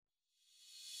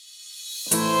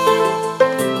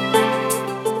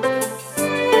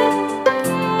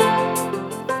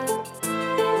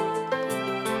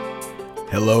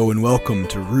Hello and welcome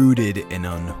to Rooted and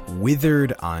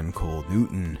Unwithered. I'm Cole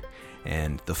Newton,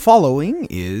 and the following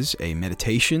is a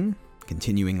meditation,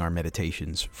 continuing our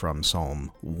meditations from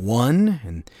Psalm 1,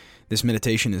 and this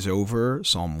meditation is over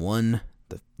Psalm 1,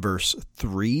 verse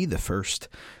 3, the first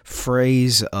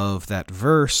phrase of that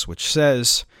verse, which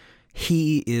says,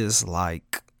 "He is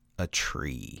like a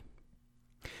tree."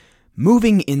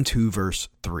 Moving into verse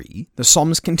 3, the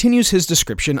psalmist continues his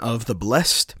description of the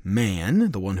blessed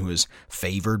man, the one who is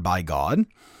favored by God,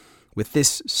 with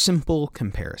this simple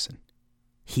comparison.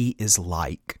 He is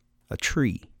like a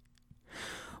tree.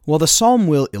 While the psalm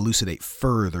will elucidate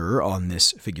further on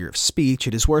this figure of speech,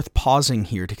 it is worth pausing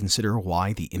here to consider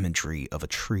why the imagery of a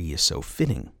tree is so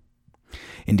fitting.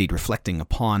 Indeed, reflecting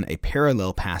upon a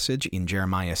parallel passage in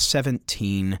Jeremiah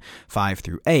 17,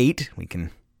 5-8, we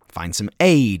can find some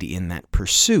aid in that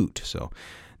pursuit. So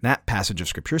that passage of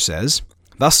Scripture says,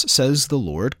 "Thus says the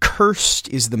Lord, cursed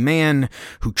is the man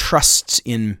who trusts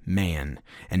in man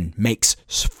and makes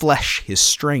flesh his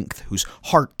strength, whose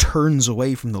heart turns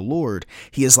away from the Lord.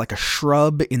 He is like a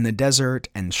shrub in the desert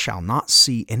and shall not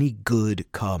see any good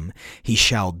come. He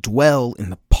shall dwell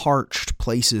in the parched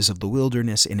places of the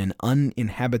wilderness in an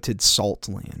uninhabited salt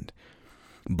land.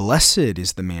 Blessed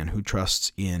is the man who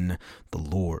trusts in the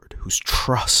Lord, whose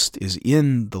trust is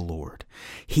in the Lord.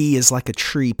 He is like a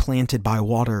tree planted by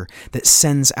water that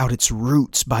sends out its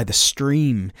roots by the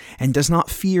stream and does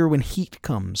not fear when heat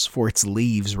comes, for its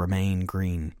leaves remain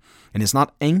green, and is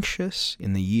not anxious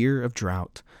in the year of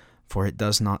drought, for it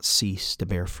does not cease to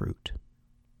bear fruit."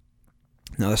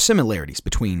 Now, the similarities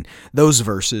between those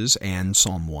verses and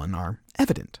Psalm 1 are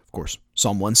evident. Of course,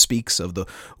 Psalm 1 speaks of the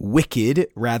wicked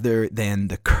rather than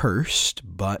the cursed,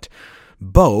 but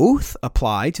both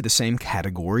apply to the same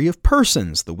category of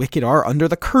persons. The wicked are under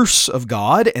the curse of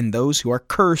God, and those who are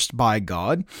cursed by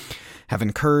God have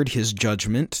incurred his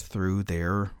judgment through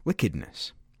their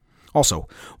wickedness. Also,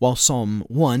 while Psalm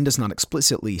 1 does not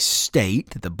explicitly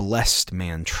state that the blessed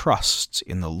man trusts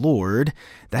in the Lord,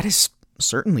 that is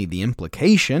certainly the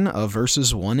implication of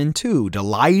verses 1 and 2.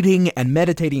 Delighting and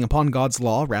meditating upon God's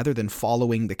law rather than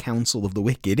following the counsel of the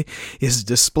wicked is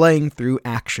displaying through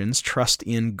actions trust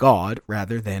in God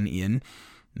rather than in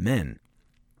men.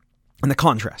 And the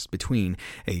contrast between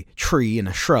a tree and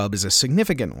a shrub is a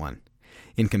significant one.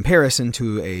 In comparison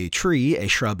to a tree, a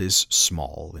shrub is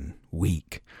small and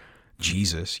weak.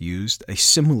 Jesus used a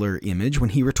similar image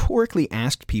when he rhetorically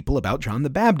asked people about John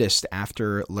the Baptist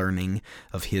after learning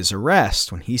of his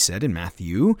arrest, when he said in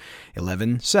Matthew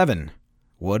 11:7,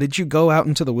 "What did you go out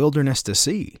into the wilderness to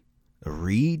see? A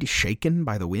reed shaken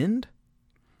by the wind?"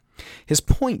 His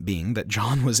point being that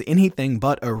John was anything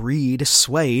but a reed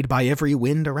swayed by every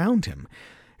wind around him.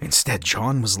 Instead,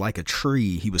 John was like a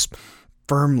tree. He was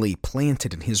firmly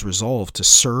planted in his resolve to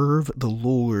serve the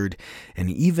Lord, and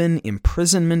even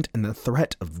imprisonment and the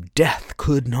threat of death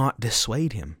could not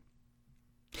dissuade him.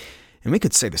 And we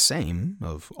could say the same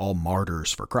of all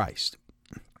martyrs for Christ.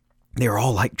 They are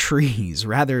all like trees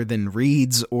rather than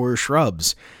reeds or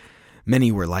shrubs.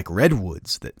 Many were like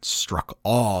redwoods that struck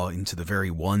awe into the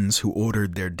very ones who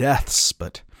ordered their deaths,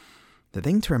 but the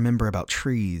thing to remember about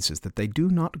trees is that they do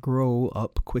not grow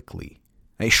up quickly.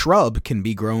 A shrub can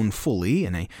be grown fully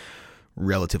in a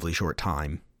relatively short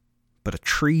time, but a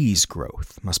tree's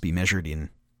growth must be measured in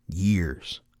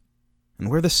years. And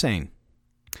we're the same.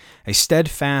 A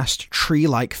steadfast,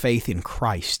 tree-like faith in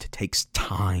Christ takes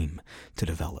time to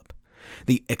develop.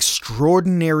 The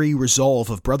extraordinary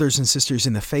resolve of brothers and sisters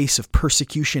in the face of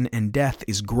persecution and death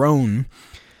is grown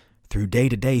through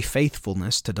day-to-day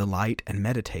faithfulness to delight and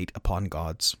meditate upon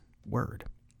God's Word.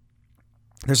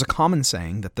 There's a common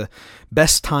saying that the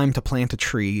best time to plant a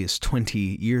tree is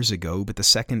 20 years ago, but the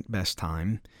second best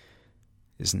time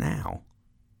is now.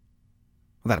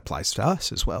 Well, that applies to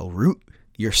us as well. Root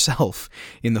yourself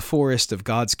in the forest of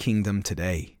God's kingdom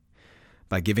today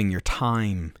by giving your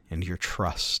time and your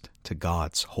trust to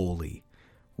God's holy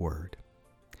word.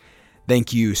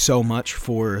 Thank you so much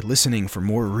for listening. For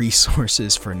more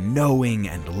resources for knowing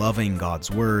and loving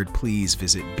God's word, please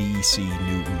visit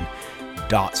bcnewton.co.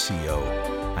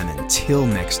 And until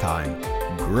next time,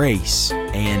 grace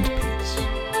and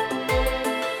peace.